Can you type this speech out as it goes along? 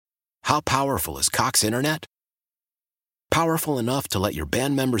How powerful is Cox Internet? Powerful enough to let your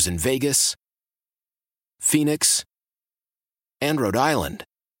band members in Vegas, Phoenix, and Rhode Island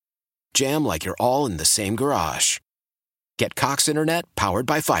jam like you're all in the same garage. Get Cox Internet powered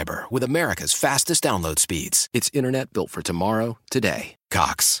by fiber with America's fastest download speeds. It's internet built for tomorrow, today.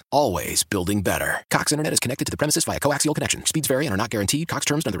 Cox, always building better. Cox Internet is connected to the premises via coaxial connection. Speeds vary and are not guaranteed. Cox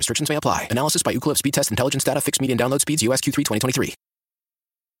terms and other restrictions may apply. Analysis by Ookla Speed Test Intelligence Data. Fixed median download speeds. US Q3 2023.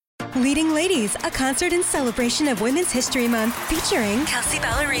 Leading Ladies, a concert in celebration of Women's History Month featuring Kelsey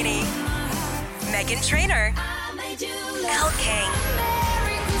Ballerini, Meghan Trainor, Elle King,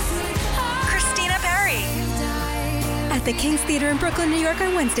 Christina Perri. At the King's Theater in Brooklyn, New York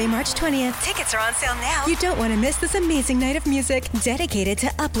on Wednesday, March 20th. Tickets are on sale now. You don't want to miss this amazing night of music dedicated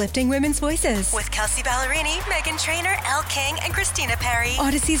to uplifting women's voices. With Kelsey Ballerini, Meghan Trainor, Elle King, and Christina Perri.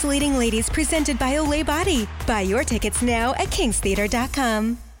 Odyssey's Leading Ladies, presented by Olay Body. Buy your tickets now at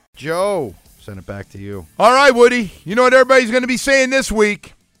kingstheater.com. Joe, send it back to you. All right, Woody. You know what everybody's going to be saying this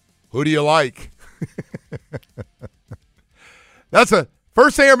week? Who do you like? That's the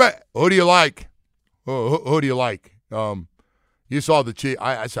first thing everybody. Who do you like? Who do you like? You saw the Chiefs.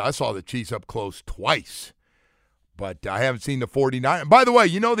 I saw the Chiefs up close twice, but I haven't seen the 49. By the way,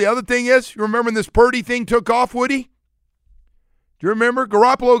 you know the other thing is, you remember when this Purdy thing took off, Woody? Do you remember?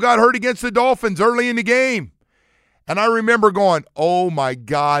 Garoppolo got hurt against the Dolphins early in the game. And I remember going, oh, my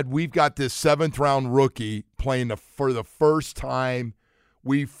God, we've got this seventh-round rookie playing for the first time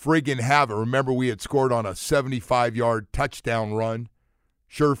we friggin' have it. Remember, we had scored on a 75-yard touchdown run.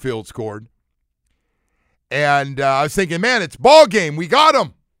 Sherfield scored. And I was thinking, man, it's ball game. We got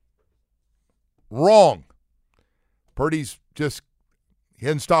him. Wrong. Purdy's just, he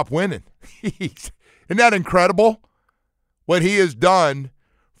hasn't stopped winning. Isn't that incredible? What he has done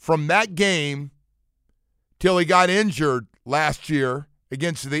from that game till he got injured last year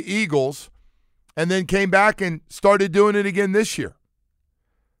against the Eagles and then came back and started doing it again this year.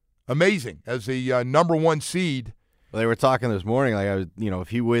 Amazing. As the number one seed. Well, they were talking this morning, like, if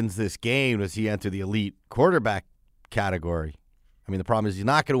he wins this game, does he enter the elite quarterback category? I mean, the problem is he's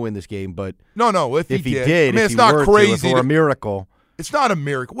not going to win this game, but no, if he did, I mean, it's not crazy. If it were a miracle. It's not a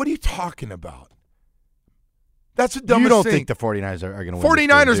miracle. What are you talking about? That's the dumbest thing. You don't think the 49ers are going to win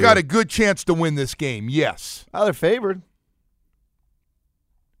 49ers this game, got a good chance to win this game, yes. Oh, they're favored.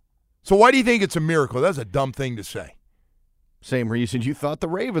 So why do you think it's a miracle? That's a dumb thing to say. Same reason you thought the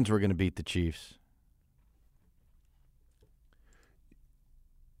Ravens were going to beat the Chiefs.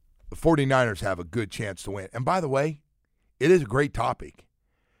 The 49ers have a good chance to win. And by the way, it is a great topic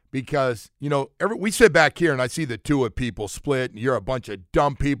because, we sit back here and I see the Tua people split, and you're a bunch of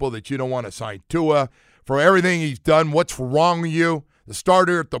dumb people that you don't want to sign Tua for everything he's done. What's wrong with you? The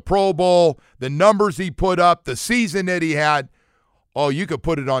starter at the Pro Bowl, the numbers he put up, the season that he had. Oh, you could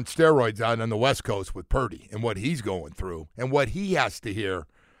put it on steroids out on the West Coast with Purdy and what he's going through and what he has to hear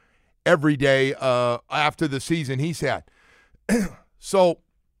every day after the season he's had. So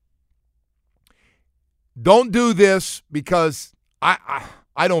don't do this because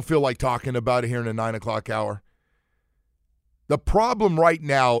I don't feel like talking about it here in the 9 o'clock hour. The problem right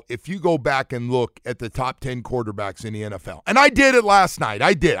now, if you go back and look at the top 10 quarterbacks in the NFL, and I did it last night.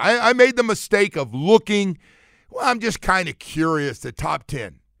 I did. I made the mistake of looking. Well, I'm just kind of curious, the top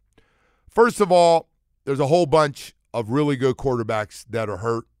 10. First of all, there's a whole bunch of really good quarterbacks that are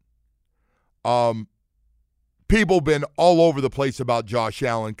hurt. People have been all over the place about Josh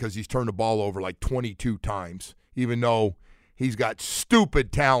Allen because he's turned the ball over like 22 times, even though he's got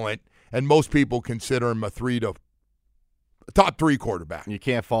stupid talent, and most people consider him a top 3 quarterback. You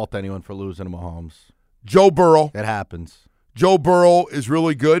can't fault anyone for losing to Mahomes. Joe Burrow. That happens. Joe Burrow is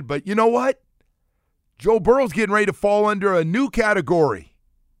really good, but you know what? Joe Burrow's getting ready to fall under a new category.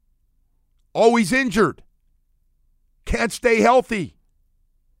 Always injured. Can't stay healthy.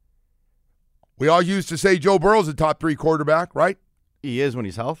 We all used to say Joe Burrow's a top 3 quarterback, right? He is when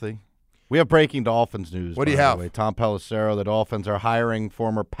he's healthy. We have breaking Dolphins news. What do you have? Tom Pelissero, the Dolphins are hiring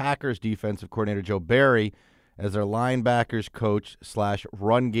former Packers defensive coordinator Joe Barry as their linebackers coach /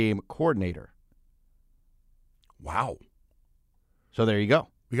 run game coordinator. Wow. So there you go.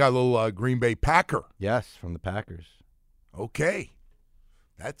 We got a little Green Bay Packer. Yes, from the Packers. Okay.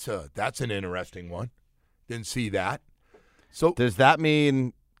 That's an interesting one. Didn't see that. So does that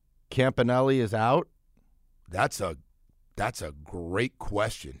mean Campanelli is out? That's a great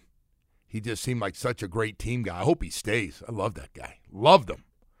question. He just seemed like such a great team guy. I hope he stays. I love that guy. Loved him.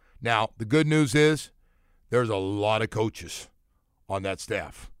 Now, the good news is there's a lot of coaches on that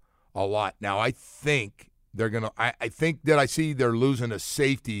staff. A lot. Now, I think they're going to – I think that I see they're losing a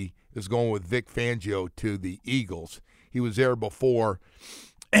safety is going with Vic Fangio to the Eagles. He was there before,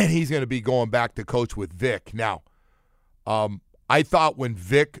 and he's going to be going back to coach with Vic. Now, I thought when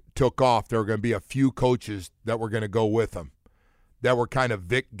Vic took off, there were going to be a few coaches that were going to go with him that were kind of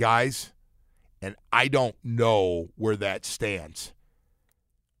Vic guys, and I don't know where that stands.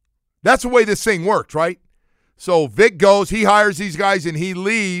 That's the way this thing works, right? So Vic goes, he hires these guys, and he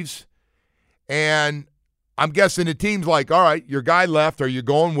leaves, and I'm guessing the team's like, all right, your guy left. Are you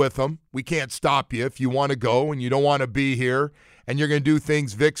going with him? We can't stop you if you want to go and you don't want to be here, and you're going to do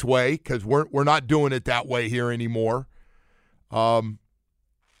things Vic's way because we're not doing it that way here anymore. But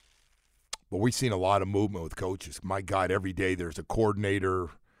we've seen a lot of movement with coaches. My God, every day there's a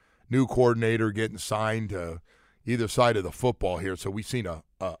new coordinator getting signed to either side of the football here. So we've seen a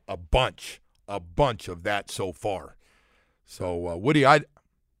bunch of that so far. So, Woody, I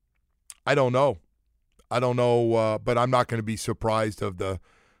don't know. But I'm not going to be surprised of the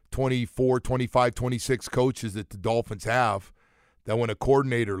 24, 25, 26 coaches that the Dolphins have that when a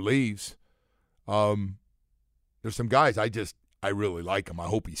coordinator leaves, there's some guys I really like him. I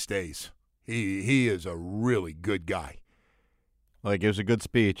hope he stays. He is a really good guy. Well, he gives a good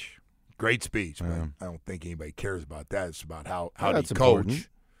speech. Great speech, but I don't think anybody cares about that. It's about how he coach. Important.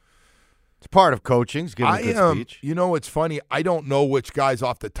 It's part of coaching. It's giving a good speech. You know, it's funny. I don't know which guys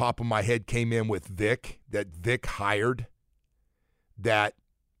off the top of my head came in with Vic that Vic hired that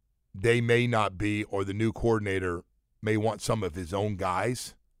they may not be, or the new coordinator may want some of his own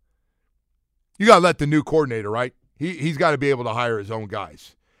guys. You got to let the new coordinator, right? He's got to be able to hire his own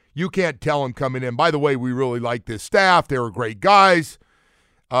guys. You can't tell him coming in, by the way, we really like this staff. They were great guys.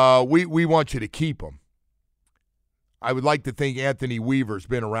 We want you to keep them. I would like to think Anthony Weaver's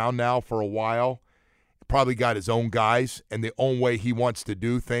been around now for a while. Probably got his own guys and the own way he wants to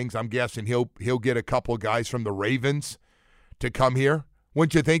do things. I'm guessing he'll get a couple of guys from the Ravens to come here.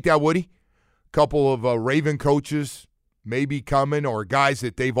 Wouldn't you think that, Woody? A couple of Raven coaches maybe coming, or guys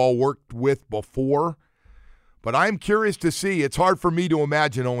that they've all worked with before. But I'm curious to see. It's hard for me to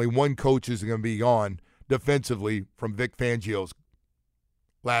imagine only one coach is going to be gone defensively from Vic Fangio's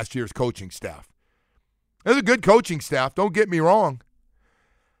last year's coaching staff. There's a good coaching staff, don't get me wrong.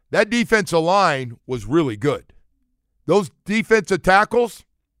 That defensive line was really good. Those defensive tackles,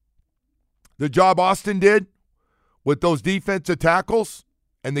 the job Austin did with those defensive tackles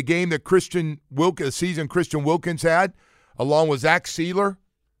and the game that Christian Wilkins had, along with Zach Sealer,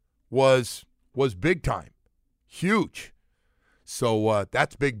 was big time. Huge. So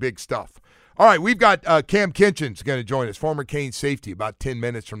that's big stuff. All right, we've got Kam Kinchens going to join us, former Cane safety. About 10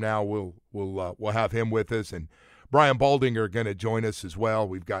 minutes from now, we'll have him with us, and Brian Baldinger going to join us as well.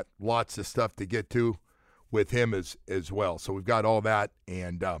 We've got lots of stuff to get to with him as well. So we've got all that,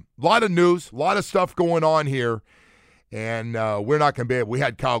 and a lot of news, a lot of stuff going on here, and we're not going to be able. We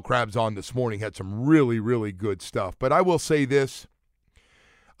had Kyle Krabs on this morning, had some really, really good stuff. But I will say this.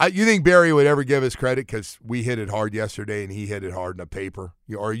 You think Barry would ever give us credit because we hit it hard yesterday and he hit it hard in the paper?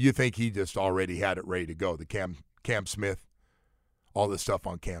 Or you think he just already had it ready to go, the Cam Smith, all the stuff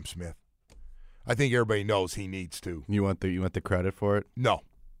on Cam Smith? I think everybody knows he needs to. You want the credit for it? No.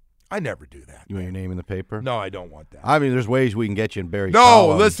 I never do that. You want your name in the paper? No, I don't want that. I mean, there's ways we can get you in Barry's No,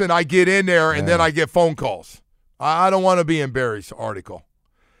 column. Listen, I get in there and then I get phone calls. I don't want to be in Barry's article.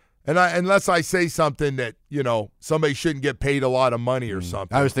 And unless I say something that, somebody shouldn't get paid a lot of money or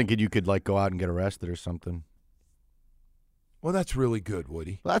something. I was thinking you could, go out and get arrested or something. Well, that's really good,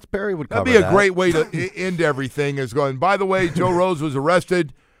 Woody. Well, that's Barry would cover That'd be a great way to end everything is going, by the way, Joe Rose was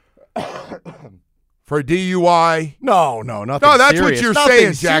arrested for DUI. No, nothing No, that's serious. what you're Nothing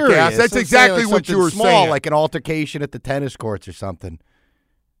saying, serious. jackass. That's exactly what you were small, saying. like an altercation at the tennis courts or something.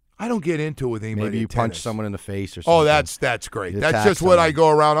 I don't get into it with anybody. Maybe you in tennis. punch someone in the face or something. Oh, that's great. You That's attack just what I go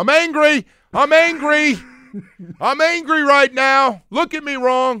around. I'm angry. I'm angry right now. Look at me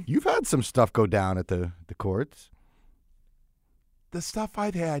wrong. You've had some stuff go down at the courts. The stuff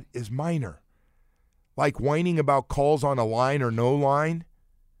I've had is minor. Like whining about calls on a line or no line,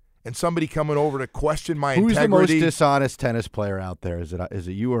 and somebody coming over to question my Who's integrity. the most dishonest tennis player out there? Is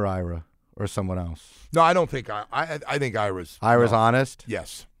it you or Ira or someone else? No, I don't think I think Ira's. Ira's honest?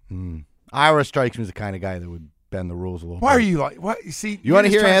 Yes. Ira strikes me as the kind of guy that would bend the rules a little bit. Why are you like? What? You see? You want to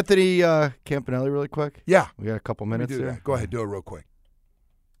hear Anthony Campanelli really quick? Yeah. We got a couple minutes do there. that. Go ahead, do it real quick.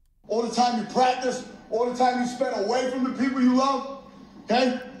 All the time you practice, all the time you spend away from the people you love,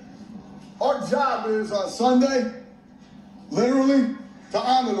 okay? Our job is on Sunday, literally, to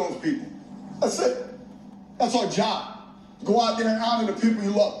honor those people. That's it. That's our job. Go out there and honor the people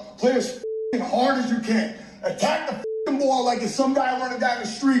you love. Play as hard as you can. Attack the ball like it's some guy running down the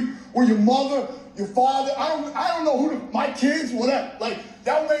street or your mother, your father. I don't know who my kids, whatever. Like,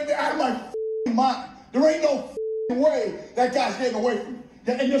 that would make me out of my mind. There ain't no way that guy's getting away from me.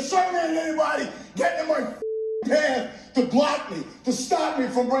 And you're certainly anybody getting in my path to block me, to stop me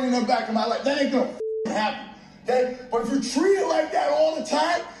from bringing them back in my life. That ain't gonna happen, okay? But if you treat it like that all the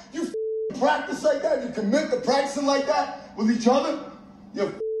time, you practice like that, you commit to practicing like that with each other,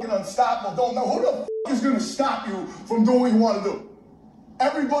 you're unstoppable. Don't know who the is gonna stop you from doing what you want to do.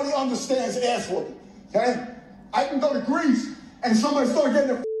 Everybody understands ass whooping, okay? I can go to Greece and somebody start getting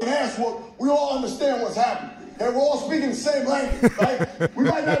their ass whooped. We all understand what's happening. Okay? We're all speaking the same language, right? We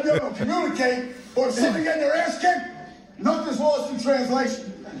might not be able to communicate, but if somebody getting their ass kicked, nothing's lost in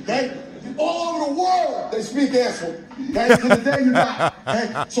translation, okay? All over the world, they speak ass whooping, okay? To the day you die,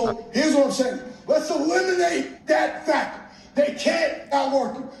 okay? So here's what I'm saying. Let's eliminate that factor. They can't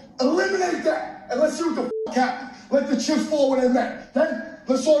outwork you. Eliminate that, and let's see what the happens. Let the chips fall where they met, okay?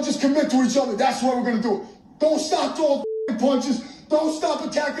 Let's all just commit to each other. That's what we're going to do. Don't stop throwing punches. Don't stop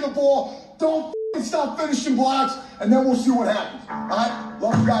attacking the ball. Don't stop finishing blocks, and then we'll see what happens. All right?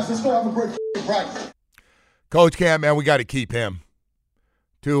 Love you guys. Let's go have a great practice. Coach Kam, man, we got to keep him.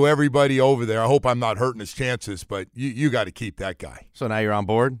 To everybody over there, I hope I'm not hurting his chances, but you got to keep that guy. So now you're on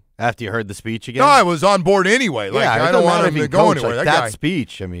board after you heard the speech again? No, I was on board anyway. Like, yeah, I don't want him to go anywhere. Like that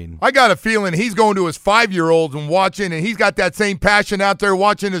speech, I mean. I got a feeling he's going to his 5-year-olds and watching, and he's got that same passion out there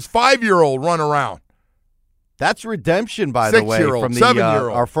watching his 5-year-old run around. That's redemption, by the way, from the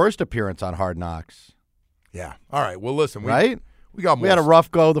 7-year-old. Our first appearance on Hard Knocks. Yeah. All right. Well, listen. Right? We got more. We had a rough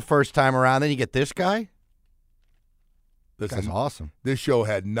go the first time around. Then you get this guy? Listen, that's awesome. This show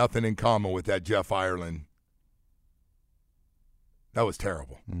had nothing in common with that Jeff Ireland. That was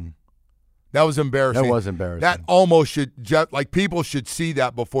terrible. That was embarrassing. That was embarrassing. That almost should, people should see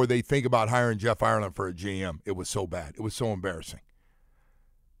that before they think about hiring Jeff Ireland for a GM. It was so bad. It was so embarrassing.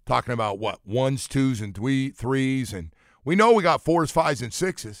 Talking about what? 1s, 2s, and 3s. And we know we got 4s, 5s, and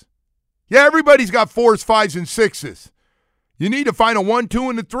 6s. Yeah, everybody's got 4s, 5s, and 6s. You need to find a 1, 2,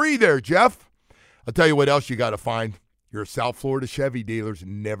 and a 3 there, Jeff. I'll tell you what else you got to find. Your South Florida Chevy dealers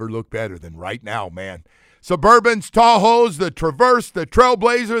never look better than right now, man. Suburbans, Tahoes, the Traverse, the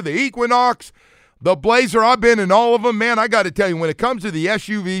Trailblazer, the Equinox, the Blazer. I've been in all of them. Man, I got to tell you, when it comes to the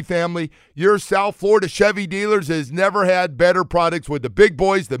SUV family, your South Florida Chevy dealers has never had better products with the big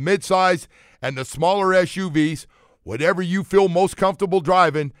boys, the midsize, and the smaller SUVs. Whatever you feel most comfortable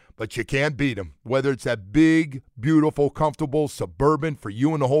driving, but you can't beat them. Whether it's that big, beautiful, comfortable Suburban for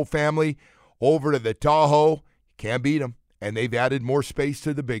you and the whole family, over to the Tahoe, can't beat them. And they've added more space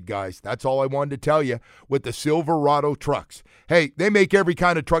to the big guys. That's all I wanted to tell you with the Silverado trucks. Hey, they make every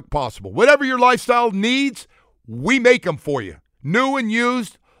kind of truck possible. Whatever your lifestyle needs, we make them for you. New and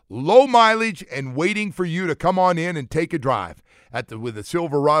used, low mileage, and waiting for you to come on in and take a drive with the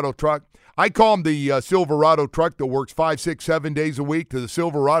Silverado truck. I call them the Silverado truck that works 5, 6, 7 days a week. To the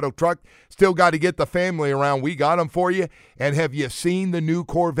Silverado truck. Still got to get the family around. We got them for you. And have you seen the new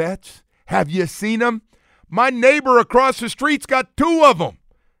Corvettes? Have you seen them? My neighbor across the street's got 2 of them.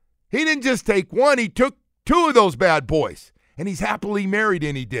 He didn't just take one. He took 2 of those bad boys. And he's happily married,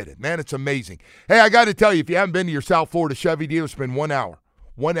 and he did it. Man, it's amazing. Hey, I got to tell you, if you haven't been to your South Florida Chevy dealer, spend 1 hour.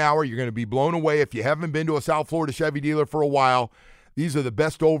 1 hour, you're going to be blown away. If you haven't been to a South Florida Chevy dealer for a while, these are the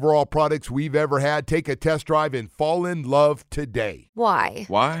best overall products we've ever had. Take a test drive and fall in love today. Why?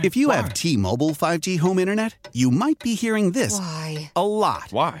 If you have T-Mobile 5G home internet, you might be hearing this Why? a lot.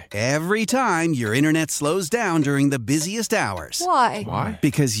 Why? Every time your internet slows down during the busiest hours. Why?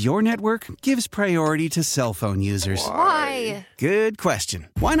 Because your network gives priority to cell phone users. Why? Good question.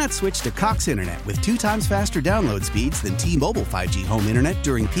 Why not switch to Cox Internet with 2 times faster download speeds than T-Mobile 5G home internet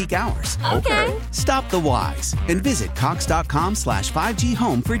during peak hours? Okay. Stop the whys and visit cox.com/5G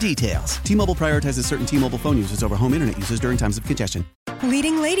home for details. T-Mobile prioritizes certain T-Mobile phone users over home internet users during times of congestion.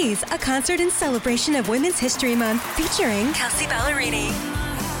 Leading Ladies, a concert in celebration of Women's History Month featuring Kelsey Ballerini,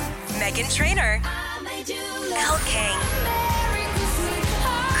 Meghan Trainor, Elle King,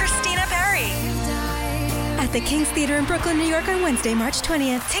 Christina Perry. At the King's Theater in Brooklyn, New York on Wednesday, March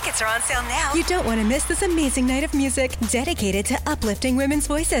 20th. Tickets are on sale now. You don't want to miss this amazing night of music dedicated to uplifting women's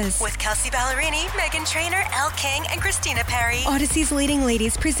voices. With Kelsey Ballerini, Meghan Trainor, Elle King, and Christina Perry. Odyssey's Leading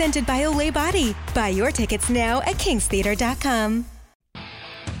Ladies presented by Olay Body. Buy your tickets now at kingstheater.com.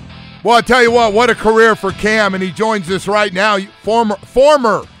 Well, I tell you what a career for Kam, and he joins us right now.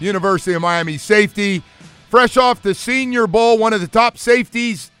 Former University of Miami safety, fresh off the Senior Bowl, one of the top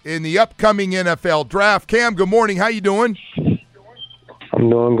safeties in the upcoming NFL draft. Kam, good morning. How you doing? I'm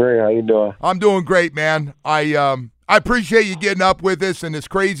doing great. How you doing? I'm doing great, man. I appreciate you getting up with us in this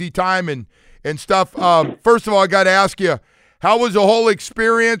crazy time and stuff. First of all, I got to ask you, how was the whole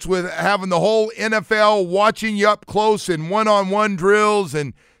experience with having the whole NFL watching you up close in one-on-one drills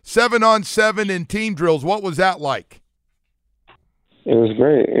and 7-on-7 and team drills? What was that like? It was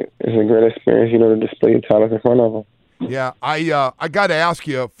great. It's a great experience, to display your talent in front of them. Yeah, I got to ask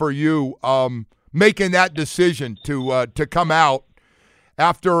you, for you, making that decision to come out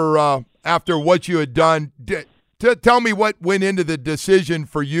after what you had done. Tell me what went into the decision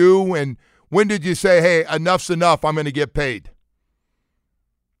for you, and when did you say, "Hey, enough's enough. I'm going to get paid"?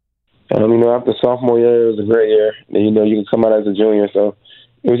 After sophomore year, it was a great year. And, you can come out as a junior, so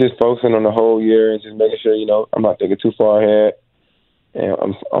it was just focusing on the whole year and just making sure, I'm not thinking too far ahead. And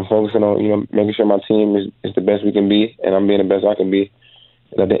I'm focusing on, making sure my team is the best we can be, and I'm being the best I can be.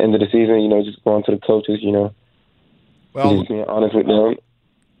 And at the end of the season, just going to the coaches, just being honest with them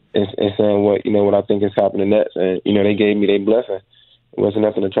and saying what I think is happening next. And, they gave me their blessing. It wasn't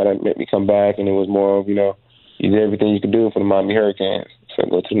nothing to try to make me come back, and it was more of, you did everything you could do for the Miami Hurricanes. So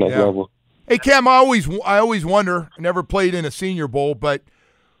go to the next level. Hey, Kam, I always wonder, I never played in a Senior Bowl, but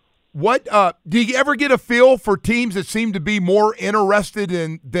what do you ever get a feel for teams that seem to be more interested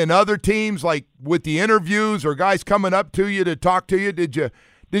than other teams, like with the interviews or guys coming up to you to talk to you? Did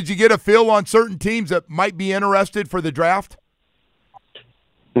you get a feel on certain teams that might be interested for the draft?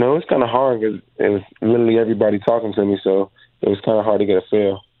 No, it's kind of hard because it was literally everybody talking to me, so it was kind of hard to get a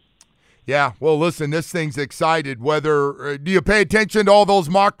feel. Yeah, well, listen, this thing's excited. Whether do you pay attention to all those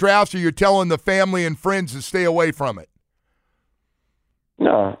mock drafts, or you're telling the family and friends to stay away from it?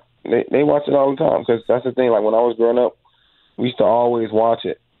 No, they watch it all the time because that's the thing. Like when I was growing up, we used to always watch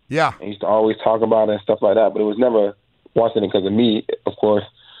it. Yeah, and used to always talk about it and stuff like that. But it was never watching it because of me, of course.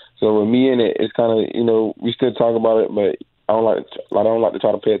 So with me in it, it's kind of we still talk about it, but I don't like to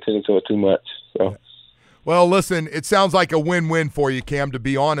try to pay attention to it too much. So. Well, listen, it sounds like a win-win for you, Kam, to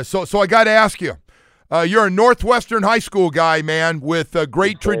be honest. So I got to ask you, you're a Northwestern high school guy, man, with a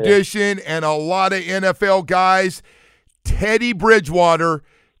great tradition and a lot of NFL guys. Teddy Bridgewater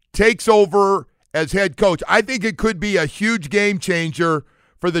takes over as head coach. I think it could be a huge game changer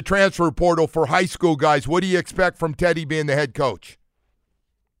for the transfer portal for high school guys. What do you expect from Teddy being the head coach?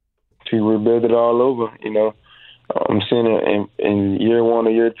 To rebuild it all over, I'm seeing it in year one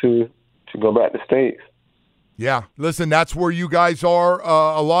or year two to go back to States. Yeah, listen, that's where you guys are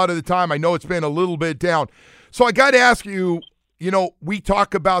a lot of the time. I know it's been a little bit down. So I got to ask you, we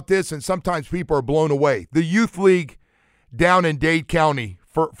talk about this, and sometimes people are blown away. The youth league down in Dade County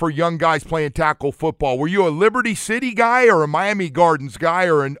for young guys playing tackle football. Were you a Liberty City guy or a Miami Gardens guy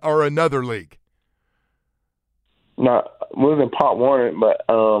or another league? No, we was in Pop Warner, but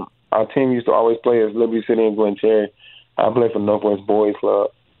our team used to always play as Liberty City and Glen Cherry. I played for Northwest Boys Club.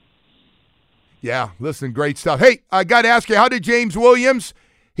 Yeah, listen, great stuff. Hey, I got to ask you, how did James Williams,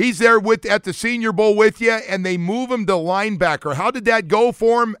 he's there at the Senior Bowl with you, and they move him to linebacker. How did that go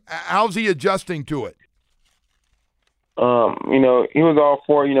for him? How's he adjusting to it? He was all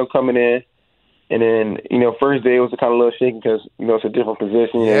for, coming in. And then, first day it was kind of a little shaky because, it's a different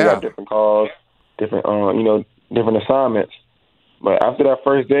position. You got different calls, different, different assignments. But after that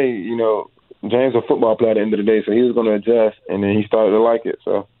first day, James was a football player at the end of the day, so he was going to adjust, and then he started to like it,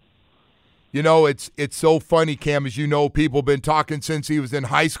 so. It's so funny, Kam, as you know, people have been talking since he was in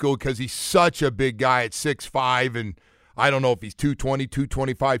high school because he's such a big guy at 6'5", and I don't know if he's 220,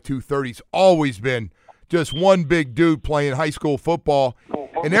 225, 230. He's always been just one big dude playing high school football.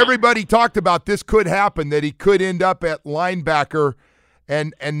 And everybody talked about this could happen, that he could end up at linebacker,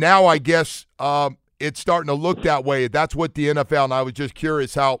 and now I guess it's starting to look that way. That's what the NFL, and I was just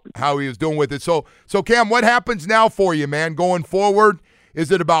curious how he was doing with it. So Kam, what happens now for you, man, going forward? Is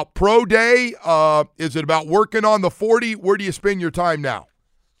it about pro day? Is it about working on the 40? Where do you spend your time now?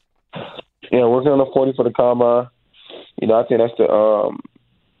 Yeah, working on the 40 for the combine. I think that's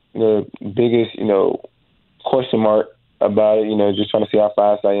the biggest, question mark about it. Just trying to see how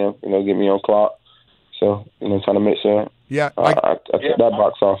fast I am, get me on clock. So, trying to make sure I check that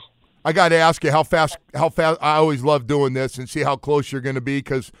box off. I got to ask you how fast. I always love doing this and see how close you're going to be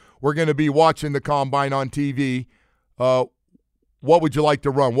because we're going to be watching the combine on TV. What would you like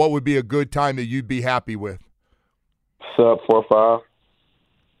to run? What would be a good time that you'd be happy with? Sub 4.5.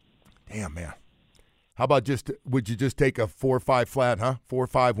 Damn, man. How about would you just take a 4.5 flat, huh?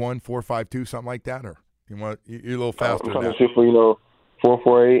 4.51, 4.52, something like that? Or you're a little faster I'm trying now? to shoot for,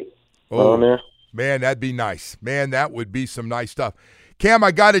 4.48 on there. Man, that'd be nice. Man, that would be some nice stuff. Kam,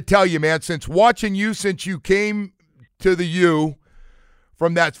 I got to tell you, man, since watching you since you came to the U,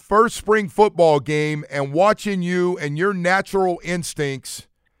 from that first spring football game and watching you and your natural instincts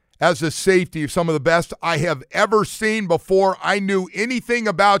as a safety are some of the best I have ever seen before I knew anything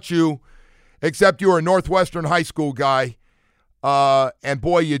about you, except you were a Northwestern high school guy. And,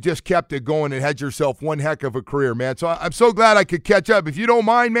 boy, you just kept it going and had yourself one heck of a career, man. So I'm so glad I could catch up. If you don't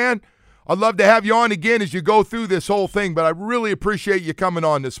mind, man, I'd love to have you on again as you go through this whole thing, but I really appreciate you coming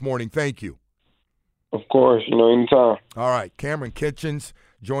on this morning. Thank you. Of course, anytime. All right, Kam Kinchens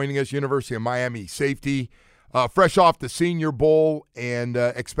joining us, University of Miami safety, fresh off the Senior Bowl and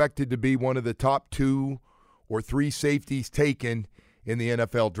expected to be one of the top 2 or 3 safeties taken in the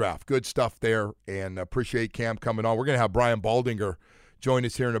NFL draft. Good stuff there, and appreciate Kam coming on. We're going to have Brian Baldinger join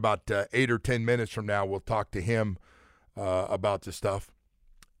us here in about 8 or 10 minutes from now. We'll talk to him about the stuff.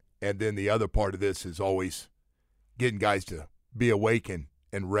 And then the other part of this is always getting guys to be awake and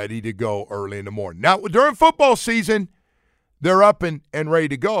ready to go early in the morning. Now, during football season, they're up and ready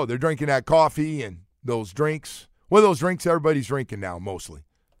to go. They're drinking that coffee and those drinks. What are those drinks everybody's drinking now mostly?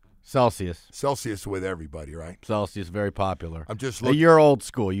 Celsius. Celsius with everybody, right? Celsius, very popular. I'm just looking. You're old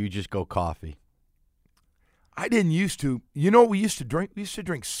school. You just go coffee. I didn't used to. You know what we used to drink? We used to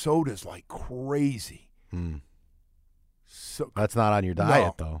drink sodas like crazy. So, that's not on your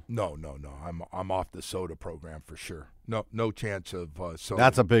diet, though. No. I'm off the soda program for sure. No chance of soda.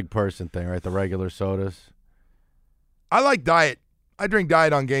 That's a big person thing, right? The regular sodas. I like diet. I drink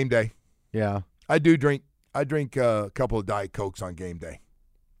diet on game day. Yeah. I drink a couple of Diet Cokes on game day.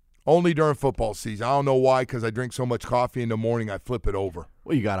 Only during football season. I don't know why, because I drink so much coffee in the morning, I flip it over.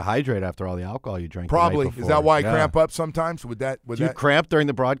 Well, you got to hydrate after all the alcohol you drink. Probably. The night before. Is that why I cramp up sometimes? Do you cramp during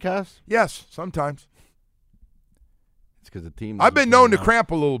the broadcast? Yes, sometimes. It's because the team. I've been known to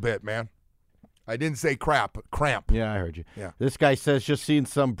cramp a little bit, man. I didn't say crap, but cramp. Yeah, I heard you. Yeah. This guy says just seeing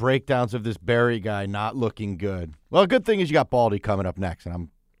some breakdowns of this Barry guy not looking good. Well, good thing is you got Baldy coming up next, and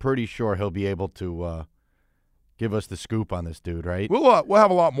I'm pretty sure he'll be able to give us the scoop on this dude, right? We'll have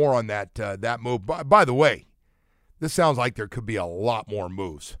a lot more on that move. By the way, this sounds like there could be a lot more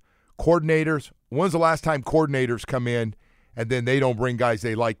moves. Coordinators. When's the last time coordinators come in and then they don't bring guys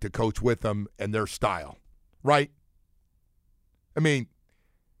they like to coach with them and their style, right? I mean,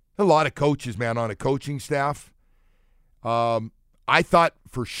 a lot of coaches, man, on a coaching staff. I thought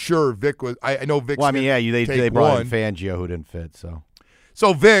for sure Vic was. I know Vic's. Well, I mean, yeah, they brought in Fangio who didn't fit.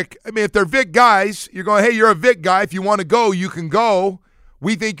 So Vic, I mean, if they're Vic guys, you're going, hey, you're a Vic guy. If you want to go, you can go.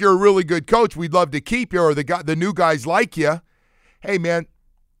 We think you're a really good coach. We'd love to keep you, or the new guys like you. Hey, man,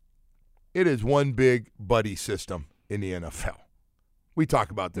 it is one big buddy system in the NFL. We talk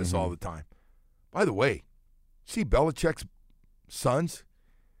about this all the time. By the way, see Belichick's sons?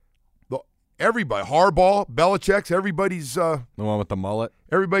 Everybody, Harbaugh, Belichick's, everybody's the one with the mullet.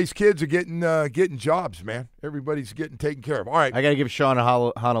 Everybody's kids are getting jobs, man. Everybody's getting taken care of. All right. I got to give Sean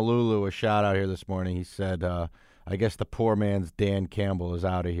Honolulu a shout out here this morning. He said, I guess the poor man's Dan Campbell is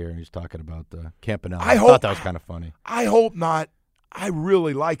out of here, and he's talking about Campanella. I thought that was kind of funny. I hope not. I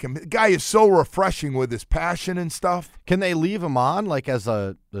really like him. The guy is so refreshing with his passion and stuff. Can they leave him on like as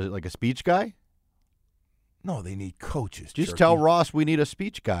a speech guy? No, they need coaches. Just tell Ross we need a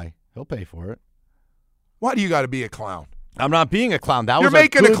speech guy. He'll pay for it. Why do you got to be a clown? I'm not being a clown. You're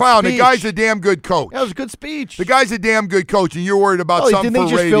making a clown. Speech. The guy's a damn good coach. That was a good speech. The guy's a damn good coach, and you're worried about something for radio.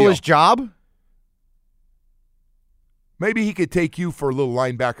 Didn't he just fill his job? Maybe he could take you for a little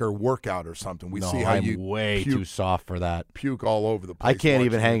linebacker workout or something. We see how I'm you way too soft for that. Puke all over the place. I can't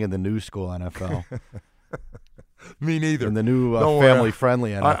even hang in the new school NFL. Me neither. In the new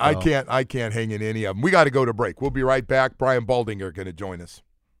family-friendly NFL. I can't hang in any of them. We got to go to break. We'll be right back. Brian Baldinger going to join us.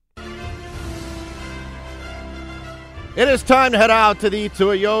 It is time to head out to the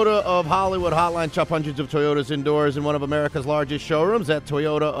Toyota of Hollywood hotline. Shop hundreds of Toyotas indoors in one of America's largest showrooms at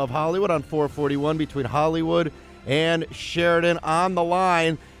Toyota of Hollywood on 441 between Hollywood and Sheridan. On the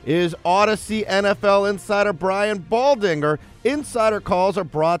line is Odyssey NFL insider Brian Baldinger. Insider calls are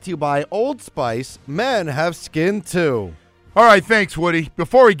brought to you by Old Spice. Men have skin too. All right, thanks, Woody.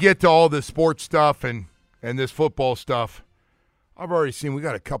 Before we get to all this sports stuff and this football stuff, I've already seen we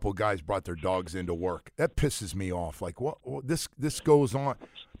got a couple guys brought their dogs into work. That pisses me off. Like, what this goes on.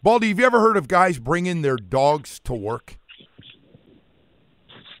 Baldy, have you ever heard of guys bringing their dogs to work?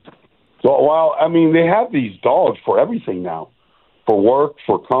 Well, I mean, they have these dogs for everything now, for work,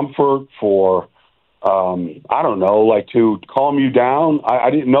 for comfort, for I don't know, like to calm you down.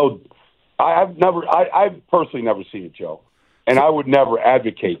 I didn't know. I've personally never seen it, Joe, and I would never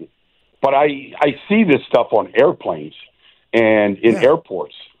advocate it. But I see this stuff on airplanes and in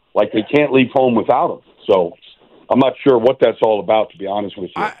airports, like they can't leave home without them. So I'm not sure what that's all about, to be honest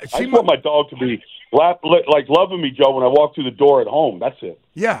with you. I just want my dog to be like loving me, Joe, when I walk through the door at home. That's it.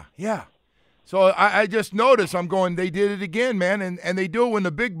 Yeah. So I just noticed, I'm going, they did it again, man, and they do it when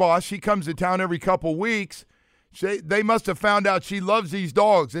the big boss, she comes to town every couple weeks. They must have found out she loves these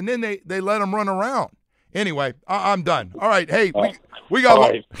dogs, and then they let them run around. Anyway, I'm done. All right, hey, we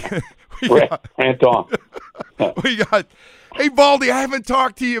got – Rant on. Hey, Baldy, I haven't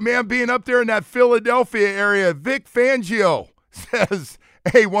talked to you, man, being up there in that Philadelphia area. Vic Fangio says,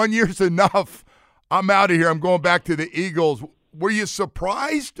 hey, 1 year's enough. I'm out of here. I'm going back to the Eagles. Were you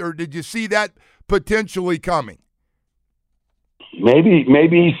surprised, or did you see that potentially coming? Maybe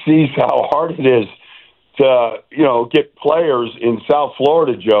he sees how hard it is to, get players in South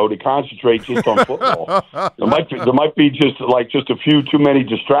Florida, Joe, to concentrate just on football. There might be just a few too many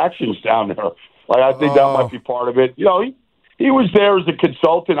distractions down there. I think that might be part of it. He was there as a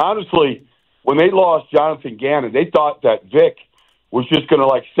consultant. Honestly, when they lost Jonathan Gannon, they thought that Vic was just going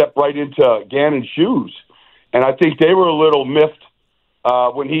to step right into Gannon's shoes. And I think they were a little miffed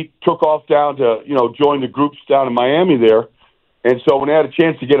when he took off down to, join the groups down in Miami there. And so when they had a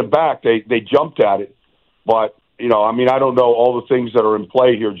chance to get him back, they jumped at it. But, I don't know all the things that are in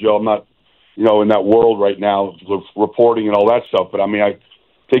play here, Joe. I'm not, in that world right now, reporting and all that stuff. But, I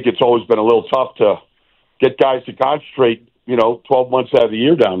think it's always been a little tough to get guys to concentrate, 12 months out of the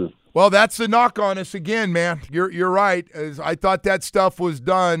year down there. Well, that's the knock on us again, man. You're right. I thought that stuff was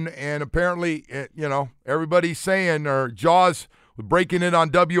done, and apparently, everybody's saying, or Jaws breaking it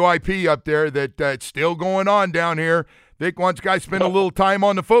on WIP up there, that it's still going on down here. Vic wants guys spend a little time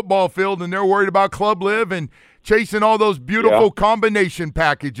on the football field, and they're worried about club live and chasing all those beautiful combination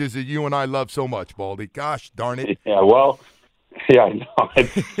packages that you and I love so much, Baldy. Gosh darn it. Yeah, well, I know.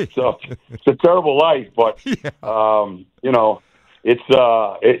 It's a terrible life, but it's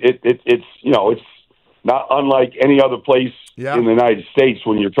not unlike any other place in the United States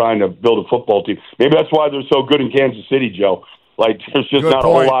when you're trying to build a football team. Maybe that's why they're so good in Kansas City, Joe. There's just not a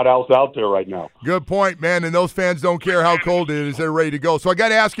whole lot else out there right now. Good point, man. And those fans don't care how cold it is; they're ready to go. So I got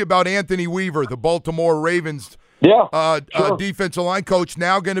to ask you about Anthony Weaver, the Baltimore Ravens defensive line coach,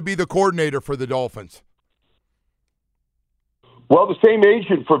 now going to be the coordinator for the Dolphins. Well, the same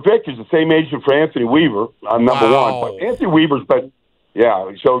agent for Vic is the same agent for Anthony Weaver. I'm number one. But Anthony Weaver's been,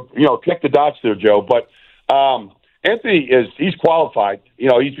 so, click the dots there, Joe. But Anthony he's qualified. He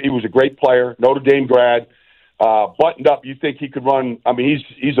was a great player, Notre Dame grad, buttoned up. You think he could run?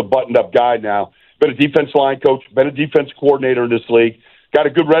 He's a buttoned up guy now. Been a defensive line coach, been a defensive coordinator in this league, got a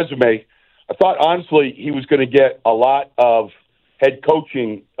good resume. I thought, honestly, he was going to get a lot of head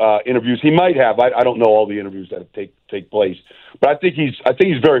coaching interviews. He might have. I don't know all the interviews that take place, but I think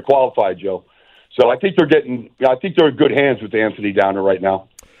he's very qualified, Joe. So I think they're in good hands with Anthony down there right now.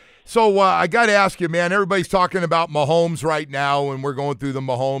 So I got to ask you, man. Everybody's talking about Mahomes right now, and we're going through the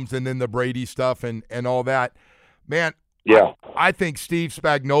Mahomes and then the Brady stuff and all that, man. Yeah, I think Steve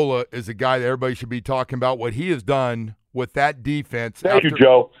Spagnuolo is a guy that everybody should be talking about what he has done with that defense. Thank you,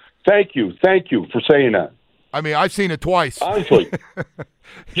 Joe. Thank you for saying that. I've seen it twice. Honestly,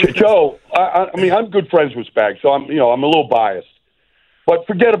 Joe. I'm good friends with Spag, so I'm a little biased. But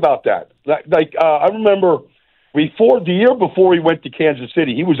forget about that. I remember the year before he went to Kansas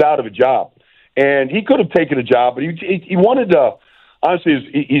City, he was out of a job, and he could have taken a job, but he wanted to.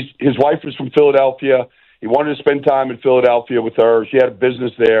 Honestly, his wife was from Philadelphia. He wanted to spend time in Philadelphia with her. She had a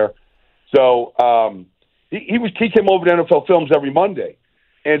business there, so he came over to NFL Films every Monday,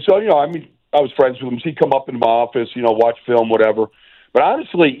 and so I was friends with him. So he'd come up in my office, watch film, whatever. But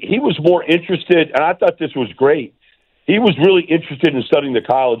honestly, he was more interested, and I thought this was great. He was really interested in studying the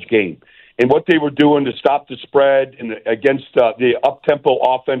college game and what they were doing to stop the spread and against the up-tempo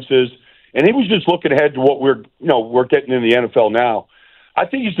offenses. And he was just looking ahead to what we're getting in the NFL now. I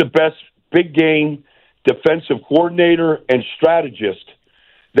think he's the best big game defensive coordinator and strategist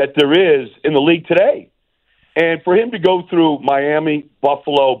that there is in the league today. And for him to go through Miami,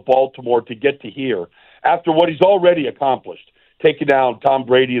 Buffalo, Baltimore to get to here, after what he's already accomplished, taking down Tom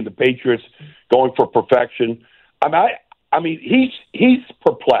Brady and the Patriots, going for perfection, he's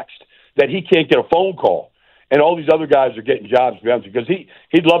perplexed that he can't get a phone call, and all these other guys are getting jobs, to be honest, because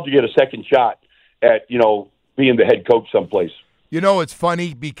he'd love to get a second shot at being the head coach someplace. It's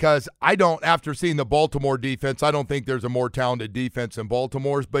funny because after seeing the Baltimore defense, I don't think there's a more talented defense than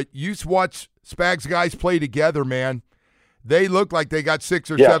Baltimore's, but you watch Spags guys play together, man. They look like they got 6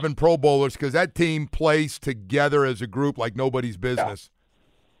 or 7 Pro Bowlers because that team plays together as a group like nobody's business.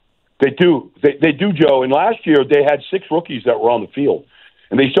 Yeah. They do. They do, Joe. And last year they had 6 rookies that were on the field.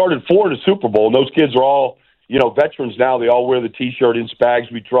 And they started 4 in the Super Bowl. And those kids are all, veterans now. They all wear the T-shirt in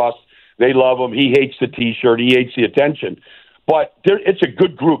Spags We Trust. They love him. He hates the T-shirt. He hates the attention. But it's a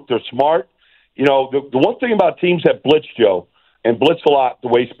good group. They're smart. The one thing about teams that blitz, Joe, and blitz a lot the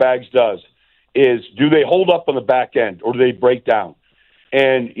way Spags does, is do they hold up on the back end or do they break down?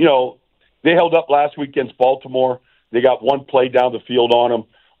 And, they held up last week against Baltimore. They got one play down the field on them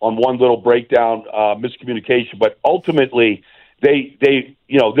on one little breakdown, miscommunication. But ultimately, they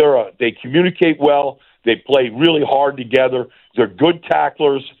communicate well. They play really hard together. They're good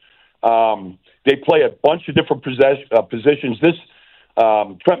tacklers. They play a bunch of different positions. This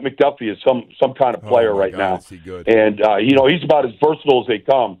Trent McDuffie is some kind of player right now. Is he good? And, he's about as versatile as they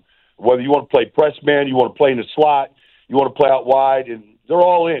come. Whether you want to play press man, you want to play in the slot, you want to play out wide, and they're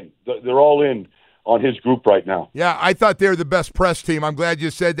all in. They're all in on his group right now. Yeah, I thought they were the best press team. I'm glad you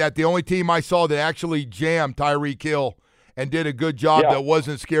said that. The only team I saw that actually jammed Tyreek Hill and did a good job that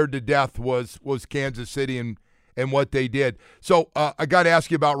wasn't scared to death was Kansas City and what they did. So I got to ask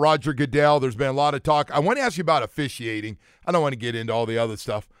you about Roger Goodell. There's been a lot of talk. I want to ask you about officiating. I don't want to get into all the other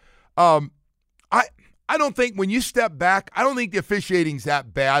stuff. I don't think when you step back, I don't think the officiating's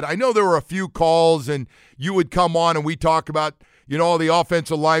that bad. I know there were a few calls, and you would come on and we talk about, all the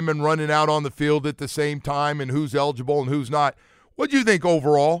offensive linemen running out on the field at the same time and who's eligible and who's not. What do you think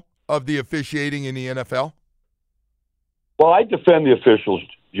overall of the officiating in the NFL? Well, I defend the officials,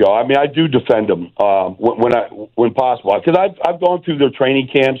 Joe. I mean, I do defend them when possible, because I've gone through their training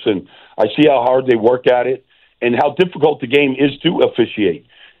camps and I see how hard they work at it and how difficult the game is to officiate.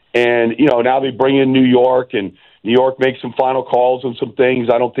 And now they bring in New York, and New York makes some final calls on some things.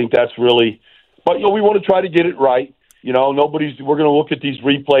 I don't think that's really, but we want to try to get it right. We're going to look at these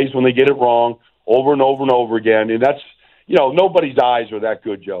replays when they get it wrong over and over and over again, and that's nobody's eyes are that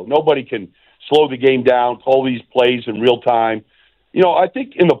good, Joe. Nobody can slow the game down, call these plays in real time. I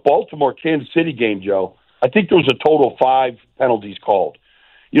think in the Baltimore-Kansas City game, Joe, I think there was a total of 5 penalties called.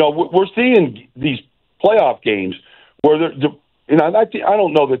 We're seeing these playoff games where I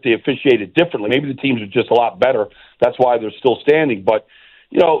don't know that they officiated differently. Maybe the teams are just a lot better. That's why they're still standing. But,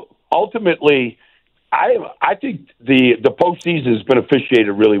 ultimately, I think the postseason has been officiated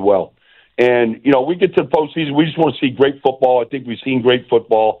really well. And, we get to the postseason, we just want to see great football. I think we've seen great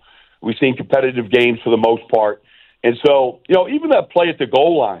football. We've seen competitive games for the most part. And so, even that play at the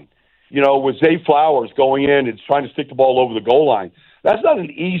goal line, with Zay Flowers going in and trying to stick the ball over the goal line, that's not an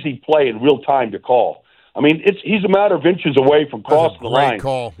easy play in real time to call. I mean, he's a matter of inches away from crossing the line.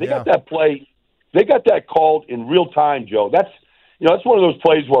 Call. They got that play. They got that called in real time, Joe. That's one of those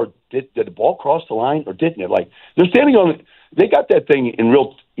plays where did the ball cross the line or didn't it? Like they're standing on it. They got that thing in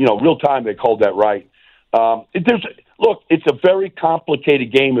real time. They called that right. It's a very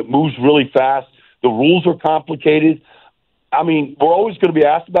complicated game. It moves really fast. The rules are complicated. I mean, we're always going to be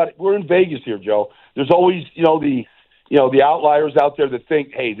asked about it. We're in Vegas here, Joe. There's always, the outliers out there that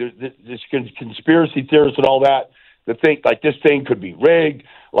think, hey, there's conspiracy theorists and all that think like this thing could be rigged.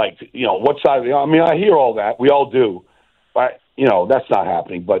 Like, what side of the? I mean, I hear all that. We all do, but that's not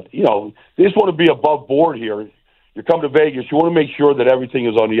happening. But they just want to be above board here. You come to Vegas, you want to make sure that everything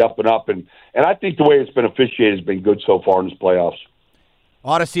is on the up and up, and I think the way it's been officiated has been good so far in this playoffs.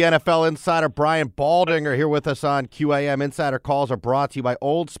 Odyssey NFL insider Brian Baldinger here with us on QAM. Insider calls are brought to you by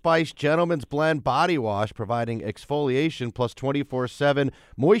Old Spice Gentleman's Blend Body Wash, providing exfoliation plus 24/7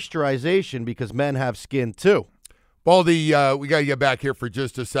 moisturization because men have skin too. Baldy, we got to get back here for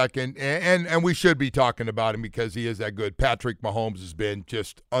just a second, and we should be talking about him because he is that good. Patrick Mahomes has been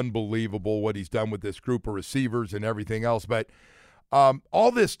just unbelievable what he's done with this group of receivers and everything else. But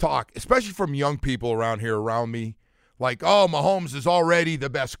all this talk, especially from young people around here around me, like, oh, Mahomes is already the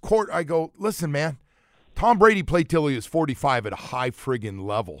best court. I go, listen, man, Tom Brady played till he was 45 at a high friggin'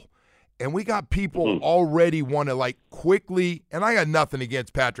 level. And we got people already want to, quickly, and I got nothing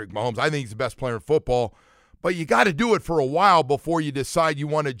against Patrick Mahomes. I think he's the best player in football. But you got to do it for a while before you decide you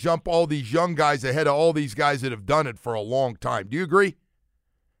want to jump all these young guys ahead of all these guys that have done it for a long time. Do you agree?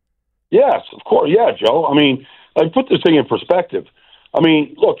 Yes, of course. Yeah, Joe. I mean, put this thing in perspective. I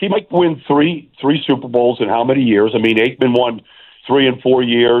mean, look, he might win three Super Bowls in how many years? I mean, Aikman won 3 in 4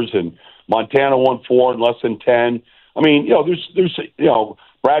 years, and Montana won 4 in less than 10. I mean, there's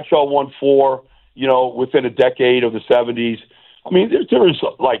Bradshaw won 4, within a decade of the 70s. I mean, there's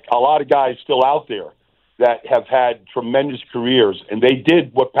a lot of guys still out there that have had tremendous careers, and they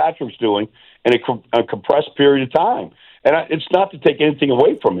did what Patrick's doing in a compressed period of time. And it's not to take anything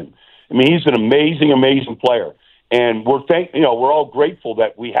away from him. I mean, he's an amazing, amazing player. And we're all grateful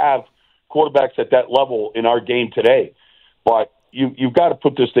that we have quarterbacks at that level in our game today. But you've got to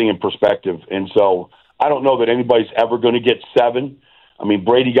put this thing in perspective. And so I don't know that anybody's ever going to get 7. I mean,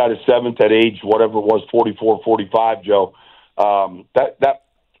 Brady got his 7th at age whatever it was, 44, 45, Joe.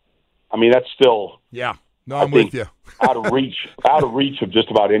 That's still I'm with you. out of reach of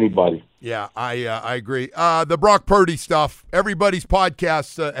just about anybody. Yeah, I agree. The Brock Purdy stuff. Everybody's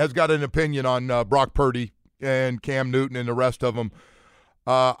podcast has got an opinion on Brock Purdy and Cam Newton and the rest of them.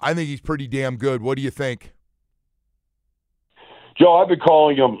 I think he's pretty damn good. What do you think? Joe, I've been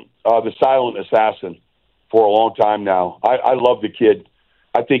calling him the silent assassin for a long time now. I love the kid.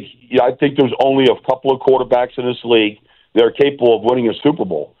 I think there's only a couple of quarterbacks in this league that are capable of winning a Super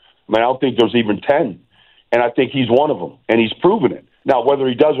Bowl. I mean, I don't think there's even 10. And I think he's one of them, and he's proven it. Now, whether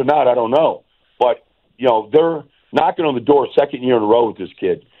he does or not, I don't know. But, they're knocking on the door second year in a row with this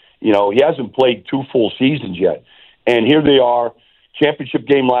kid. He hasn't played 2 full seasons yet. And here they are, championship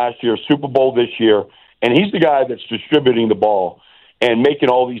game last year, Super Bowl this year, and he's the guy that's distributing the ball and making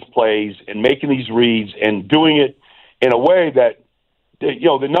all these plays and making these reads and doing it in a way that,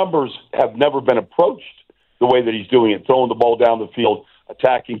 the numbers have never been approached the way that he's doing it, throwing the ball down the field,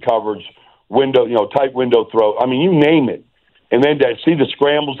 attacking coverage, tight window throw. I mean, you name it. And then to see the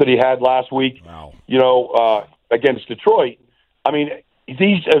scrambles that he had last week, against Detroit. I mean,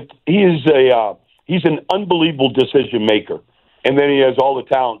 he's an unbelievable decision maker, and then he has all the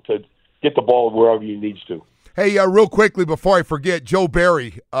talent to get the ball wherever he needs to. Hey, real quickly before I forget, Joe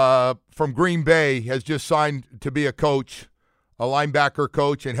Barry from Green Bay has just signed to be a coach, a linebacker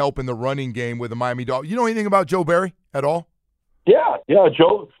coach, and help in the running game with the Miami Dolphins. You know anything about Joe Barry at all? Yeah.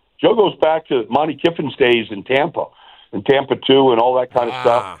 Joe goes back to Monty Kiffin's days in Tampa too, and all that kind of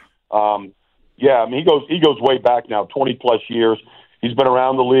stuff. I mean, he goes way back now, 20 plus years. He's been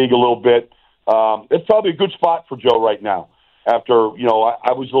around the league a little bit. It's probably a good spot for Joe right now. After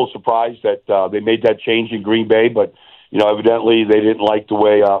I was a little surprised that they made that change in Green Bay, but evidently they didn't like the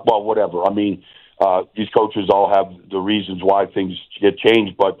way. Whatever. I mean, these coaches all have the reasons why things get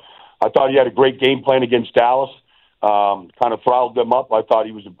changed, but I thought he had a great game plan against Dallas. Kind of throttled them up. I thought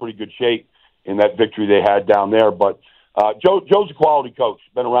he was in pretty good shape in that victory they had down there. But Joe's a quality coach.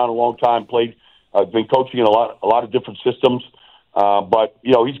 Been around a long time. Been coaching in a lot of different systems. But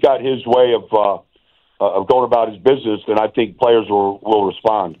he's got his way of going about his business, and I think players will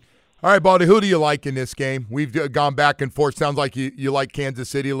respond. All right, Baldy, who do you like in this game? We've gone back and forth. Sounds like you like Kansas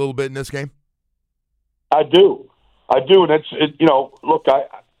City a little bit in this game. I do, and look, I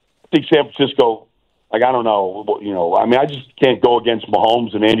think San Francisco. Like, I don't know, I mean, I just can't go against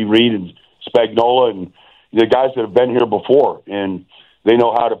Mahomes and Andy Reid and Spagnuolo and the guys that have been here before, and they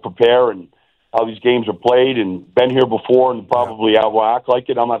know how to prepare and how these games are played and been here before and probably will act like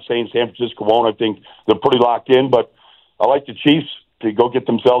it. I'm not saying San Francisco won't. I think they're pretty locked in, but I like the Chiefs to go get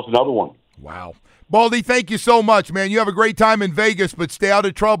themselves another one. Wow. Baldy, thank you so much, man. You have a great time in Vegas, but stay out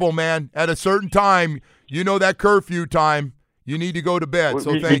of trouble, man. At a certain time, that curfew time, you need to go to bed.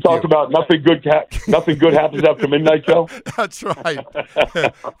 So thank you. You talked about nothing good happens after midnight, Joe? That's right.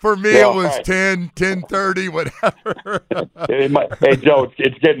 For me, it was 10:30, whatever. Hey, Joe,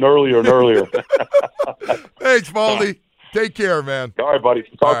 it's getting earlier and earlier. Thanks, Baldy. Take care, man. All right, buddy.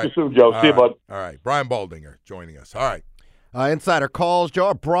 Talk to you soon, Joe. See you, bud. All right. Brian Baldinger joining us. All right. Insider calls, Joe,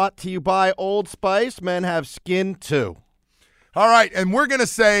 are brought to you by Old Spice. Men have skin, too. All right, and we're going to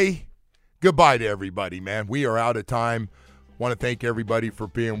say goodbye to everybody, man. We are out of time. Want to thank everybody for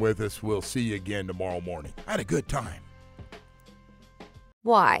being with us. We'll see you again tomorrow morning. I had a good time.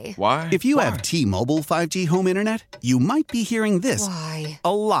 Why? If you have T-Mobile 5G home internet, you might be hearing this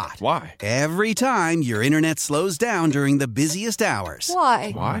a lot. Why? Every time your internet slows down during the busiest hours.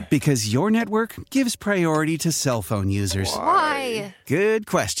 Why? Because your network gives priority to cell phone users. Why? Good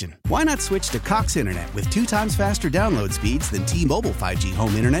question. Why not switch to Cox Internet with 2 times faster download speeds than T-Mobile 5G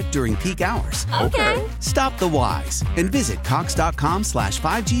home internet during peak hours? Okay. Stop the whys and visit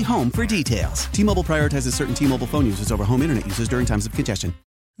cox.com/5G home for details. T-Mobile prioritizes certain T-Mobile phone users over home internet users during times of congestion.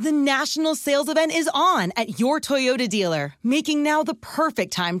 The national sales event is on at your Toyota dealer, making now the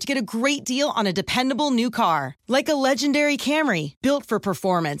perfect time to get a great deal on a dependable new car. Like a legendary Camry, built for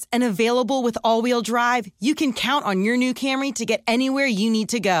performance and available with all-wheel drive, you can count on your new Camry to get anywhere you need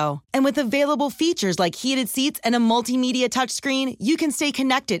to go. And with available features like heated seats and a multimedia touchscreen, you can stay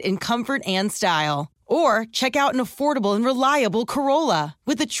connected in comfort and style. Or check out an affordable and reliable Corolla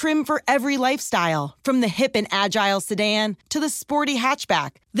with a trim for every lifestyle, from the hip and agile sedan to the sporty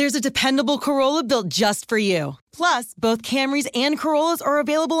hatchback. There's a dependable Corolla built just for you. Plus, both Camrys and Corollas are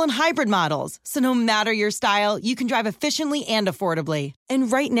available in hybrid models, so no matter your style, you can drive efficiently and affordably.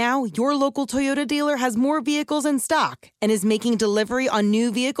 And right now, your local Toyota dealer has more vehicles in stock and is making delivery on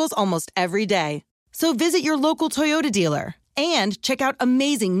new vehicles almost every day. So visit your local Toyota dealer. And check out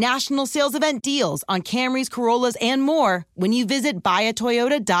amazing national sales event deals on Camrys, Corollas, and more when you visit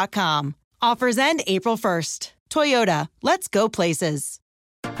buyatoyota.com. Offers end April 1st. Toyota, let's go places.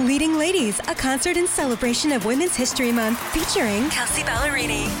 Leading Ladies, a concert in celebration of Women's History Month featuring Kelsey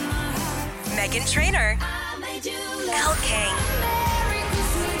Ballerini, Meghan Trainor, Elle King,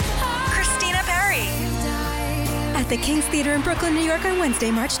 Christina Perri. At the King's Theater in Brooklyn, New York on Wednesday,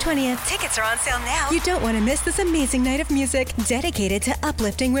 March 20th. Tickets are on sale now. You don't want to miss this amazing night of music dedicated to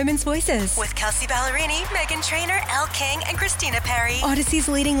uplifting women's voices. With Kelsey Ballerini, Meghan Trainor, Elle King, and Christina Perry. Odyssey's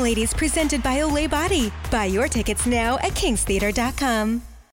Leading Ladies presented by Olay Body. Buy your tickets now at kingstheater.com.